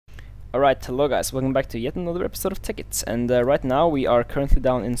Alright, hello guys, welcome back to yet another episode of Tekkit. And right now we are currently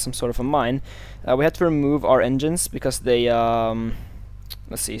down in some sort of a mine. We had to remove our engines because they,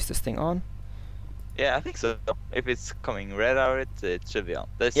 let's see, is this thing on? Yeah, I think so. If it's coming red out, it should be on.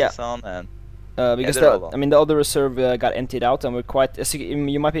 This Yeah. is on, and because they're all on. I mean the other reserve got emptied out, and we're quite. As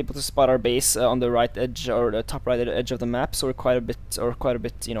you might be able to spot our base on the right edge or the top right edge of the map, so we're quite a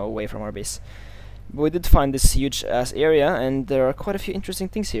bit, you know, away from our base. But we did find this huge ass area, and there are quite a few interesting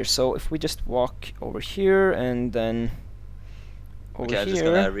things here. So if we just walk over here and then over Okay, here. I'm just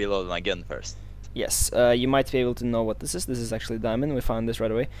gonna reload my gun first. Yes, you might be able to know what this is. This is actually diamond. We found this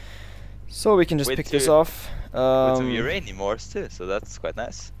right away. So we can just pick this off. With some uranium ores too, so that's quite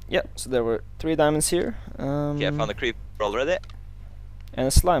nice. Yeah, so there were 3 diamonds here. Okay, I found a creeper already. And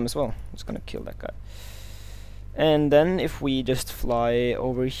a slime as well. I'm just gonna kill that guy. And then if we just fly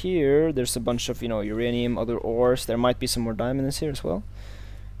over here, there's a bunch of, you know, uranium, other ores. There might be some more diamonds here as well.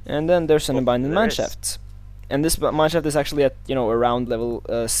 And then there's an abandoned mineshaft. And this mineshaft is actually at, you know, around level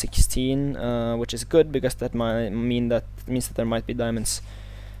 16, which is good because that might means that there might be diamonds.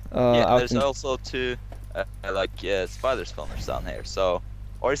 Yeah, there's also 2 spider spawners down here. So,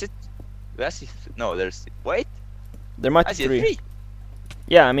 or is it? No, there's There might be 3. 3.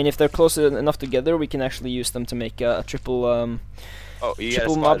 Yeah, I mean if they're close enough together, we can actually use them to make a triple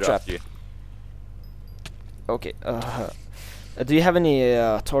triple mob trap. Okay. Do you have any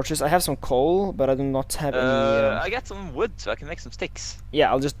torches? I have some coal, but I do not have any. I got some wood, so I can make some sticks. Yeah,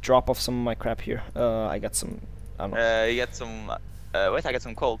 I'll just drop off some of my crap here. I got some. I don't know. You got some. Wait, I got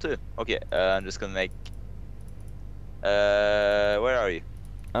some coal too. Okay, I'm just gonna make. Where are you?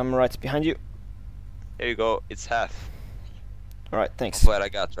 I'm right behind you. Here you go. It's half. Alright, thanks. Of what I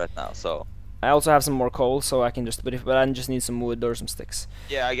got right now. So. I also have some more coal, so I can just. But I just need some wood or some sticks.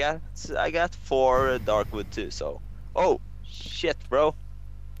 Yeah, I got 4 dark wood too. So. Oh shit, bro.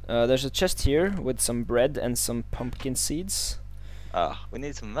 There's a chest here with some bread and some pumpkin seeds. We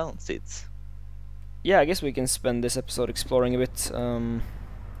need some melon seeds. Yeah, I guess we can spend this episode exploring a bit.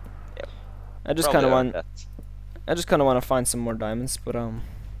 Yep. I just kind of want to find some more diamonds, but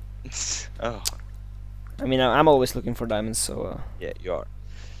Oh. I mean, I'm always looking for diamonds, so Yeah, you are.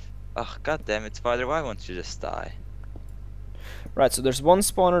 Oh, god damn it, Spider! Why won't you just die? Right, so there's one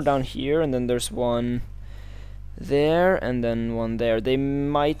spawner down here, and then there's one there, and then one there. They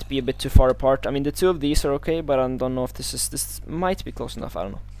might be a bit too far apart. I mean, the 2 of these are okay, but I don't know if this might be close enough. I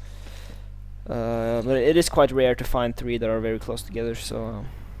don't know. But it is quite rare to find 3 that are very close together, so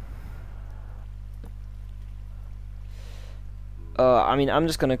I mean, I'm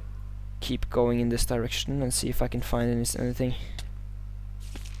just gonna keep going in this direction and see if I can find anything.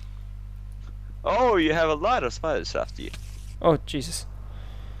 Oh, you have a lot of spiders after you. Oh, Jesus.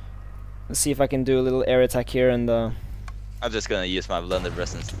 Let's see if I can do a little air attack here and I'm just gonna use my blender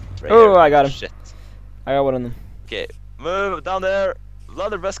presence. Oh, I got him. Shit. I got one of them. Okay, move down there.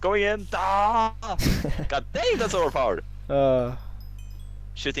 Blender breast going in. Ah! God dang, that's overpowered.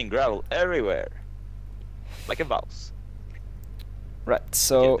 Shooting gravel everywhere. Like a mouse. Right,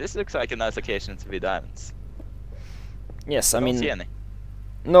 so Okay, this looks like a nice location to be diamonds. yes, I Don't mean, see any.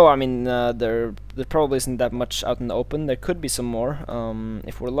 no, I mean there probably isn't that much out in the open. There could be some more.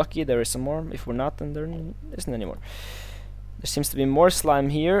 If we're lucky, there is some more. If we're not, then there isn't any more. There seems to be more slime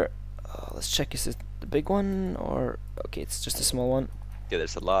here. Let's check. Is it the big one or okay? It's just a small one. Yeah,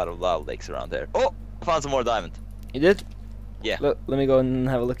 there's a lot of lava lakes around there. Oh, I found some more diamond. You did? Yeah. Let me go and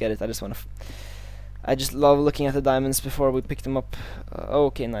have a look at it. I just want to. I just love looking at the diamonds before we pick them up.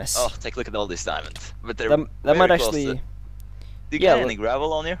 Okay, nice. Oh, take a look at all these diamonds. But they're that might very close actually. to. Do you Yeah, get any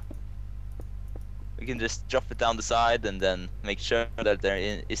gravel on here? We can just drop it down the side and then make sure that there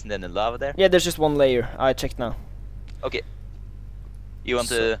isn't any lava there. Yeah, there's just one layer. I checked now. Okay. You want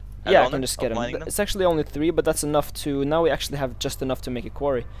So, to? yeah, I can just get them. It's actually only 3, but that's enough to. Now we actually have just enough to make a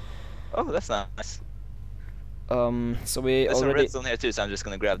quarry. Oh, that's nice. So we There's some already. redstone here too, so I'm just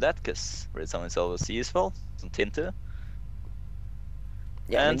gonna grab that because redstone is always useful. Some tin too.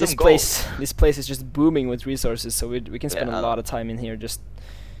 Yeah, I mean, And this some this place is just booming with resources, so we can spend Yeah, a lot of time in here just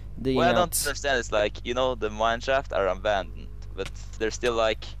digging What I out. don't understand is like, you know, the mineshaft are abandoned, but there's still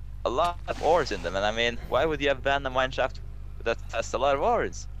like a lot of ores in them, and I mean, why would you abandon a mineshaft that has a lot of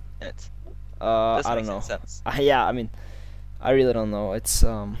ores in it? I Doesn't don't make know. any sense. Yeah, I mean, I really don't know. It's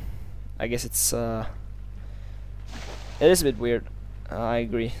I guess it's it is a bit weird. I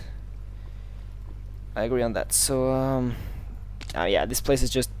agree. I agree on that. So yeah, this place is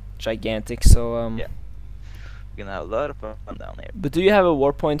just gigantic. So Yeah. We're gonna have a lot of fun down here. But do you have a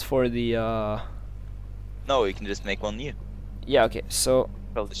war point for the No, you can just make one new. Yeah, okay. So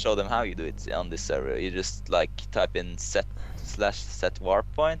Probably show them how you do it on this server. You just like type in set/set warp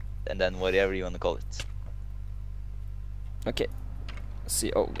point, and then whatever you want to call it. Okay. Let's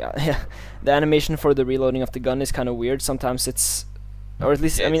see. Oh god, yeah. The animation for the reloading of the gun is kind of weird. Sometimes it's, or at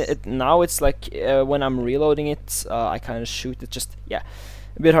least I mean, now it's like when I'm reloading it, I kind of shoot. It just a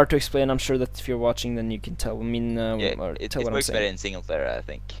bit hard to explain. I'm sure that if you're watching, then you can tell. I mean, or it tell what I'm works saying. better in single player, I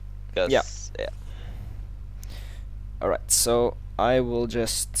think. Yeah. Yeah. All right, so I will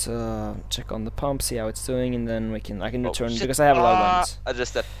just check on the pump, see how it's doing, and then I can return because I have a lot of diamonds. I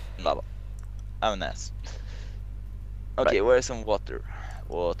just stepped in lava. I'm an ass. Okay, where's some water?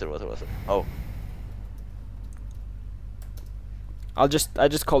 Water. Oh. I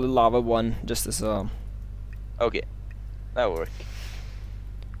just call it lava 1 just as Okay, that'll work.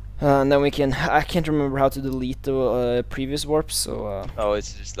 and then we can. I can't remember how to delete the previous warps, so. Oh,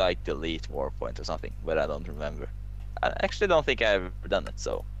 it's just like delete warp point or something, but I don't remember. I actually don't think I've ever done it,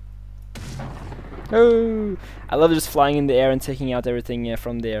 so. Oh, I love just flying in the air and taking out everything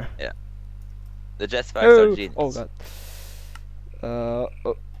from there. Yeah. The jetpacks are genius. Oh god. Oh,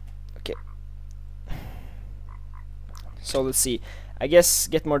 okay. So let's see. I guess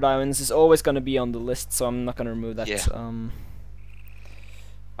get more diamonds is always gonna be on the list, so I'm not gonna remove that. Yeah.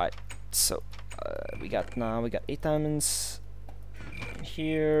 Alright. So we got 8 diamonds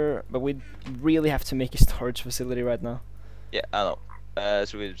here, but we really have to make a storage facility right now. Yeah, I know.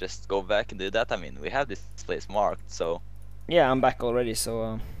 Should we just go back and do that? I mean, we have this place marked, so. Yeah, I'm back already.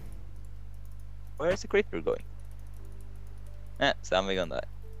 So. Where's the creeper going? Sammy gonna die.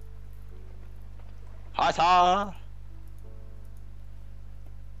 Hi-ta!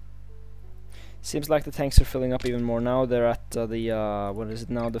 Seems like the tanks are filling up even more now. They're at the what is it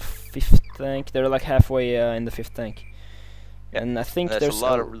now? The 5th tank. They're like halfway in the 5th tank. Yeah. And I think there's a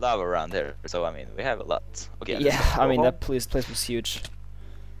lot of lava around here, so I mean we have a lot. Okay. Yeah, I mean that place was huge.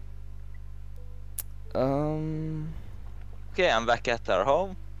 Okay, I'm back at our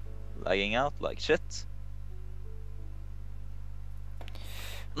home, lagging out like shit.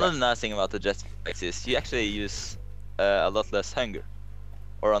 Another nice thing about the jetpacks is you actually use a lot less hunger,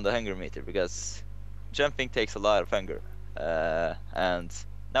 or on the hunger meter, because jumping takes a lot of hunger, and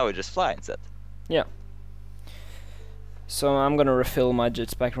now we just fly instead. Yeah. So I'm gonna refill my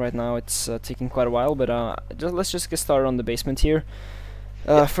jetpack right now. It's taking quite a while, but let's just get started on the basement here.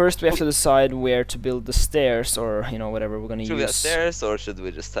 First, we have to decide where to build the stairs, or whatever we're gonna use. Should we have stairs, or should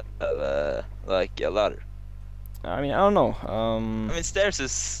we just have like a ladder? I mean, I don't know. I mean, stairs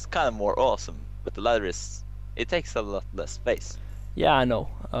is kind of more awesome, but the ladder it takes a lot less space. Yeah, I know.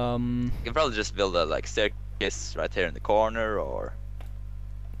 You can probably just build a staircase right here in the corner, or.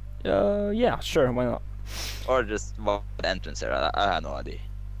 Yeah, sure, why not? Or just one entrance there. I have no idea.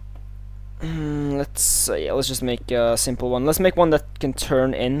 Let's just make a simple one. Let's make one that can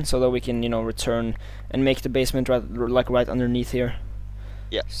turn in, so that we can return and make the basement right underneath here.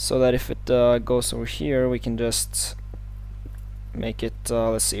 Yeah. So that if it goes over here, we can just make it.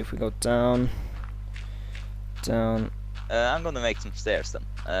 Let's see if we go down. I'm gonna make some stairs then.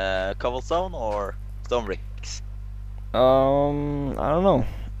 Cobblestone or stone bricks? I don't know.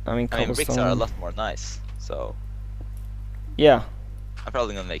 I mean, bricks are a lot more nice. So. Yeah. I'm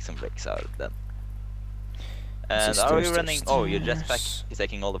probably gonna make some bricks out of them. And are we running? Oh, your jetpack is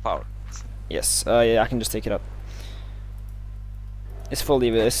taking all the power. Yes. Yeah, I can just take it up. It's full,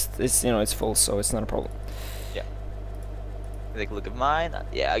 it's it's full, so it's not a problem. Yeah. Take a look at mine.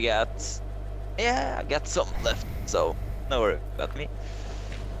 Yeah, I got some left. So no worry about me.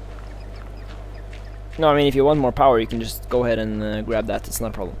 No, I mean if you want more power, you can just go ahead and grab that. It's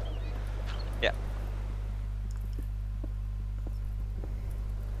not a problem. Yeah.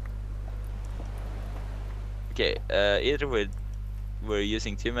 Okay. Either we're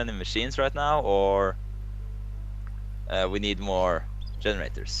using too many machines right now, or we need more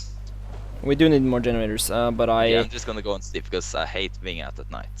generators. We do need more generators, but I'm just gonna go and sleep because I hate being out at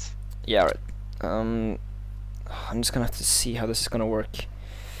night. Yeah, right. I'm just gonna have to see how this is gonna work.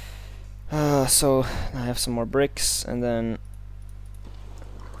 So I have some more bricks, and then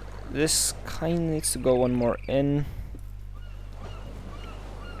this kind of needs to go one more in.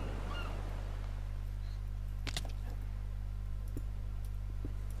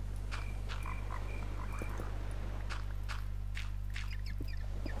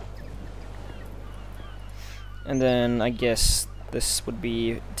 And then I guess this would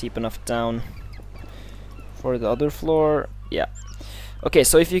be deep enough down for the other floor. Yeah. Okay,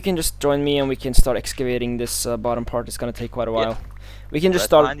 so if you can just join me and we can start excavating this bottom part. It's gonna take quite a while. Yeah. We can just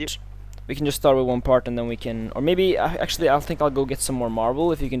start. We can just start with one part, and then we can, or maybe actually, I think I'll go get some more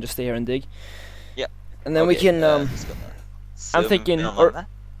marble. If you can just stay here and dig. Yeah. And then we can. I'm thinking, or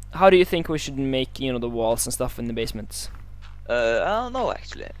how do you think we should make the walls and stuff in the basements? I don't know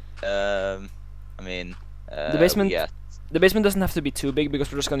actually. I mean, The basement. yeah. The basement doesn't have to be too big because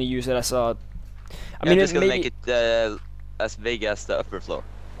we're just gonna use it as a. I mean, I'm just gonna maybe. make it as big as the upper floor.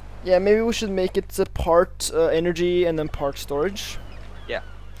 Yeah, maybe we should make it a part energy and then part storage. Yeah,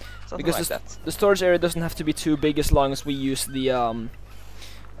 something Because like that. the storage area doesn't have to be too big as long as we use the you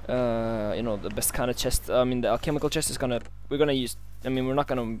know, the best kind of chest. I mean, the alchemical chest is we're gonna use. I mean, we're not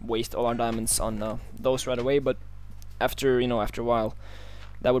gonna waste all our diamonds on those right away, but after after a while,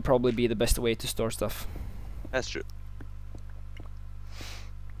 that would probably be the best way to store stuff. That's true.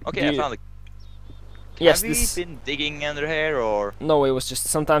 Okay, I found it. Yes, have you been digging under here, or? No, it was just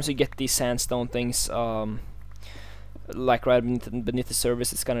sometimes you get these sandstone things, like right beneath the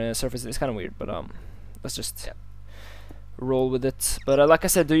surface. It's kind of weird, but let's just roll with it. But like I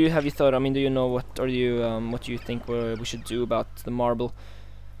said, have you thought? I mean, do you know what what do you think we should do about the marble?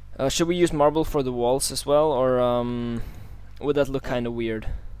 Should we use marble for the walls as well, or would that look kind of weird?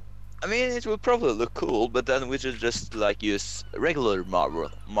 I mean, it would probably look cool, but then we should just like use regular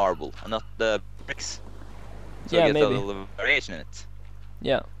marble, and not the bricks. So Yeah, get maybe. a little variation in it.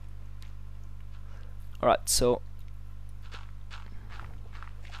 Yeah. Alright, so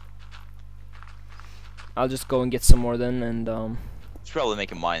I'll just go and get some more then, and Should probably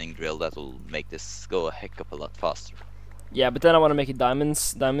make a mining drill that will make this go a heck of a lot faster. yeah, but then I want to make a diamond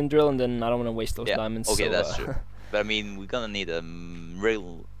drill, and then I don't want to waste those diamonds. Okay, so, that's true. But I mean, we're gonna need a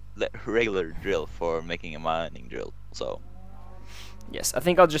regular drill for making a mining drill. So yes, I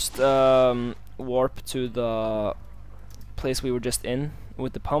think I'll just warp to the place we were just in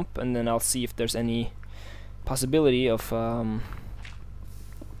with the pump, and then I'll see if there's any possibility of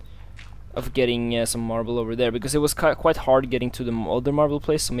getting some marble over there, because it was quite hard getting to the other marble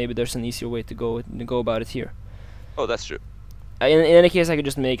place. So maybe there's an easier way to go about it here. Oh, that's true. In any case, I could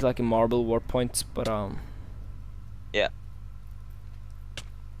just make like a marble warp point, but yeah.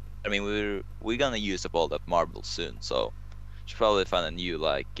 I mean, we're gonna use up all that marble soon, so should probably find a new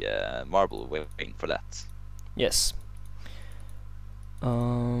like marble waiting for that. yes.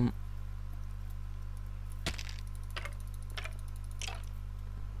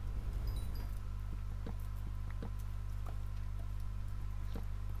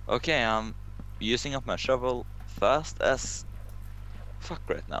 Okay, I'm using up my shovel fast as fuck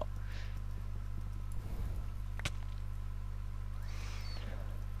right now.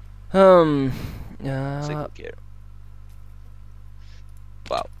 Single gear.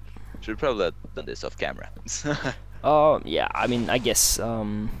 Wow. Should probably have done this off camera. Yeah, I mean, I guess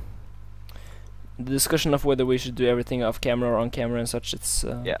the discussion of whether we should do everything off camera or on camera and such, it's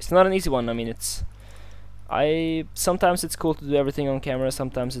not an easy one. I mean, sometimes it's cool to do everything on camera,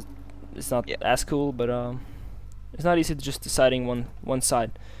 sometimes it's not as cool, but it's not easy to just deciding one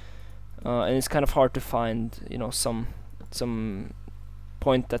side, and it's kind of hard to find some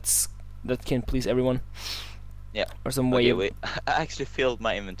point that can please everyone. Yeah. Or some way. Wait. I actually filled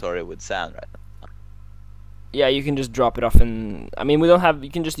my inventory with sand right now. Yeah, you can just drop it off, and I mean, you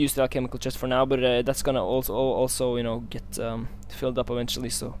can just use the alchemical chest for now, but that's gonna also get filled up eventually.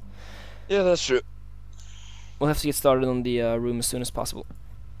 So yeah, that's true. we'll have to get started on the room as soon as possible.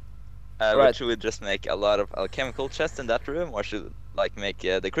 Right. Should we just make a lot of alchemical chests in that room, or should we like make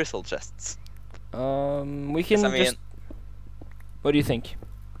the crystal chests? We can just. What do you think?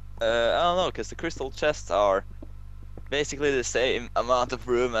 I don't know, because the crystal chests are basically the same amount of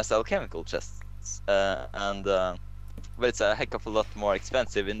room as alchemical chests, but it's a heck of a lot more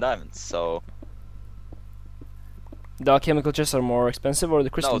expensive in diamonds. So the alchemical chests are more expensive, or the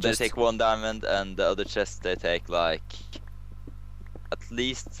crystal chests? No, they take 1 diamond, and the other chests they take like at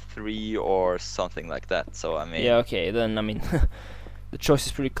least 3 or something like that. So I mean. Yeah. Okay. Then I mean, the choice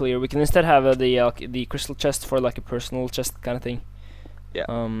is pretty clear. We can instead have the crystal chest for like a personal chest kind of thing. Yeah.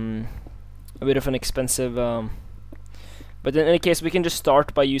 A bit of an expensive. But in any case, we can just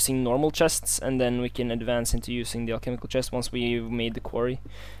start by using normal chests, and then we can advance into using the alchemical chest once we've made the quarry.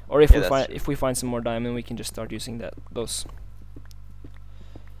 Or if we find some more diamond, we can just start using those.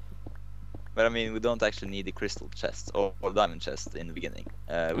 But I mean, we don't actually need the crystal chests or diamond chests in the beginning.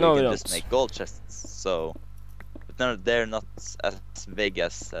 We No, can we just don't. make gold chests. So, but they're not as big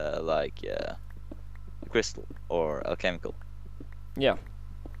as like crystal or alchemical. Yeah.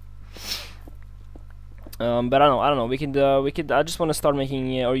 But I don't know. We could. I just want to start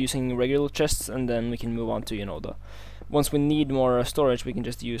making or using regular chests, and then we can move on to once we need more storage, we can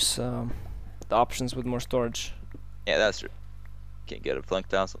just use the options with more storage. Yeah, that's true. Can get a plunk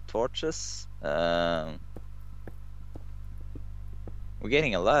down some torches. We're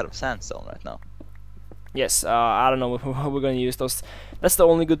getting a lot of sandstone right now. Yes, I don't know what we're gonna use those. That's the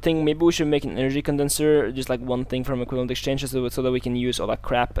only good thing. Maybe we should make an energy condenser, just like one thing from equivalent exchange, so that we can use all that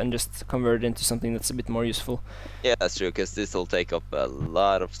crap and just convert it into something that's a bit more useful. Yeah, that's true, because this will take up a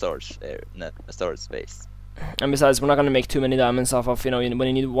lot of storage storage space. And besides, we're not gonna make too many diamonds off of, you know, when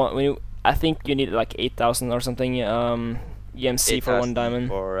you need one. I think you need like 8,000 or something EMC for one diamond.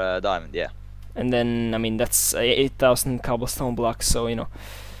 For a diamond, yeah. And then I mean that's 8,000 cobblestone blocks, so you know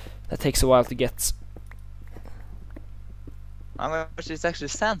that takes a while to get. How much is actually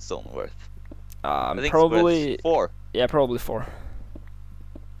sandstone worth? I think Probably it's worth 4. Yeah, probably 4.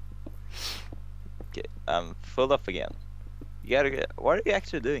 Okay, I'm full up again. You gotta get. What are you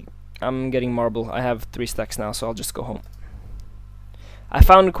actually doing? I'm getting marble. I have 3 stacks now, so I'll just go home. I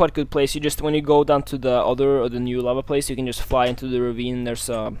found a quite good place. You just, when you go down to the new lava place, you can just fly into the ravine. There's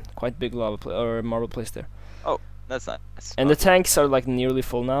a quite big or marble place there. Oh, that's nice. And the tanks are like nearly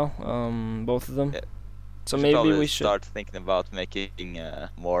full now, both of them. Yeah. So maybe we should start thinking about making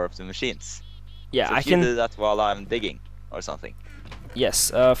more of the machines. Yeah, so I you can do that while I'm digging or something. Yes.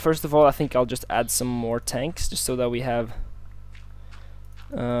 First of all, I think I'll just add some more tanks, just so that we have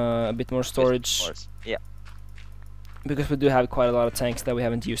a bit more storage. Yeah. Because we do have quite a lot of tanks that we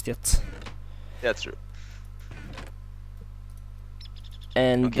haven't used yet. That's true.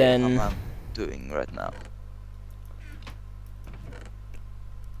 And okay, then how am I doing right now?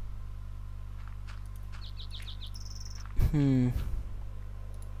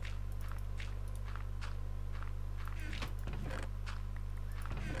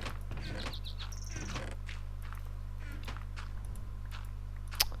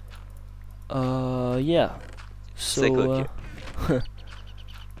 Yeah. So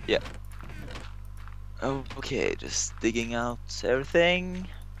yeah. Okay, just digging out everything.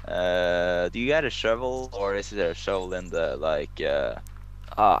 Do you got a shovel, or is there a shovel in the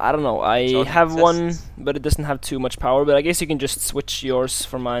I don't know. I have tests? one, but it doesn't have too much power. But I guess you can just switch yours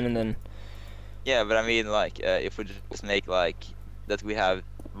for mine, and then. Yeah, but I mean, if we just make that, we have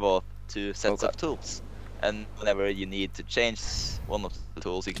both 2 sets of tools, and whenever you need to change one of the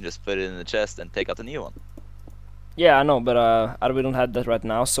tools, you can just put it in the chest and take out a new one. Yeah, I know, but we don't have that right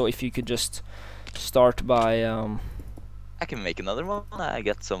now. So if you could just start by I can make another one. I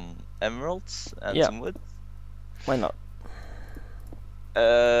got some emeralds and Yeah. some wood. Why not?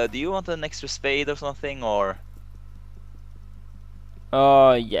 Do you want an extra spade or something, or?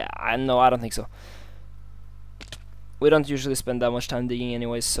 Yeah, no, I don't think so. We don't usually spend that much time digging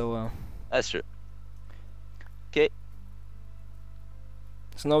anyways, so That's true. Okay.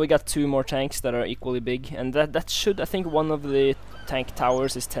 So now we got 2 more tanks that are equally big, and that should, I think one of the tank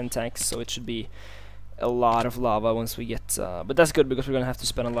towers is 10 tanks, so it should be a lot of lava once we get, but that's good because we're gonna have to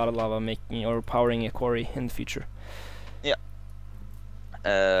spend a lot of lava making or powering a quarry in the future. Yeah.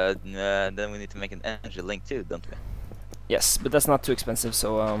 Then we need to make an energy link too, don't we? Yes, but that's not too expensive,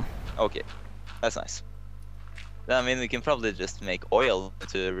 so Okay, that's nice. Then I mean, we can probably just make oil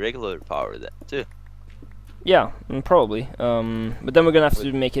into regular power then too. yeah, probably. But then we're gonna have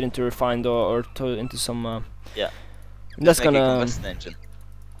to make it into refined or into some. Yeah. That's Just make gonna. a combustion engine,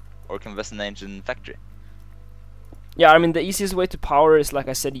 or combustion engine factory. Yeah, I mean the easiest way to power is, like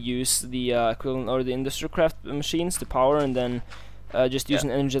I said, use the equivalent or the industrial craft machines to power, and then just use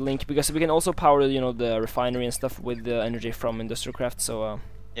an energy link, because we can also power, you know, the refinery and stuff with the energy from industrial craft. So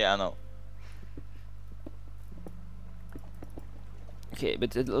yeah, I know. okay,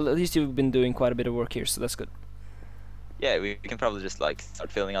 but at least you've been doing quite a bit of work here, so that's good. Yeah, we can probably just start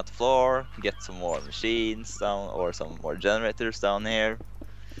filling out the floor, get some more machines down, or some more generators down here.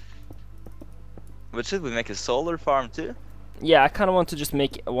 But should we make a solar farm too? Yeah, I kind of want to just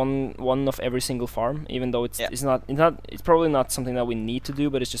make one of every single farm, even though it's probably not something that we need to do,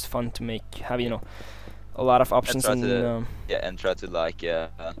 but it's just fun to have, you know, a lot of options. And try to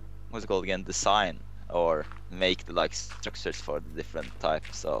what's it called again? Design or make the structures for the different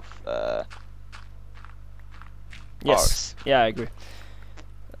types of yes, yeah, I agree.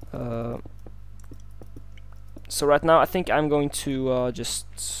 So right now I think I'm going to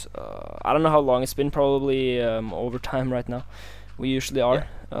just I don't know how long it's been, probably overtime right now. We usually are.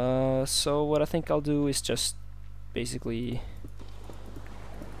 So what I think I'll do is just basically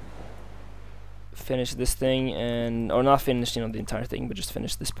finish this thing, or not finish, you know, the entire thing, but just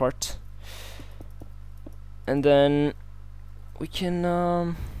finish this part. And then we can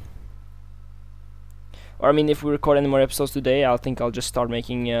or I mean, if we record any more episodes today, I think I'll just start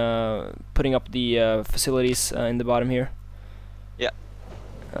making, putting up the facilities in the bottom here. Yeah.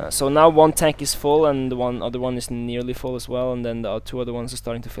 So now 1 tank is full, and the other one is nearly full as well, and then the 2 other ones are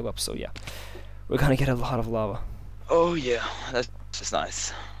starting to fill up. So yeah, we're gonna get a lot of lava. Oh yeah, that's just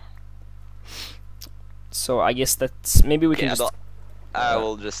nice. So I guess that's maybe we can Okay, just. I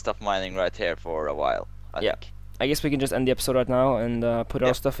will just stop mining right here for a while. I Yeah. think. I guess we can just end the episode right now and put our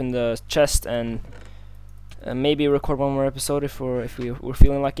Yep. stuff in the chest and maybe record one more episode if we're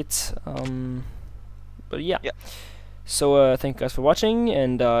feeling like it. But yeah. Yep. So thank you guys for watching,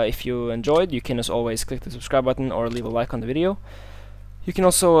 and if you enjoyed, you can as always click the subscribe button or leave a like on the video. You can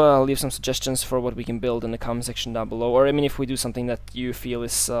also leave some suggestions for what we can build in the comment section down below, or I mean if we do something that you feel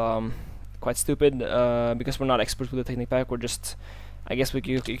is quite stupid, because we're not experts with the technique pack, we're just, I guess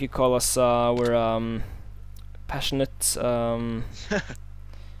you could call us, we're passionate.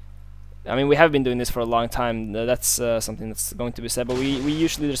 I mean, we have been doing this for a long time. That's something that's going to be said. But we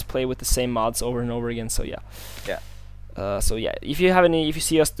usually just play with the same mods over and over again. So yeah. Yeah. So yeah, if you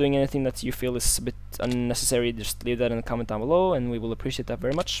see us doing anything that you feel is a bit unnecessary, just leave that in the comment down below, and we will appreciate that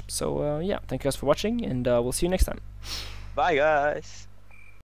very much. So yeah, thank you guys for watching, and we'll see you next time. Bye, guys.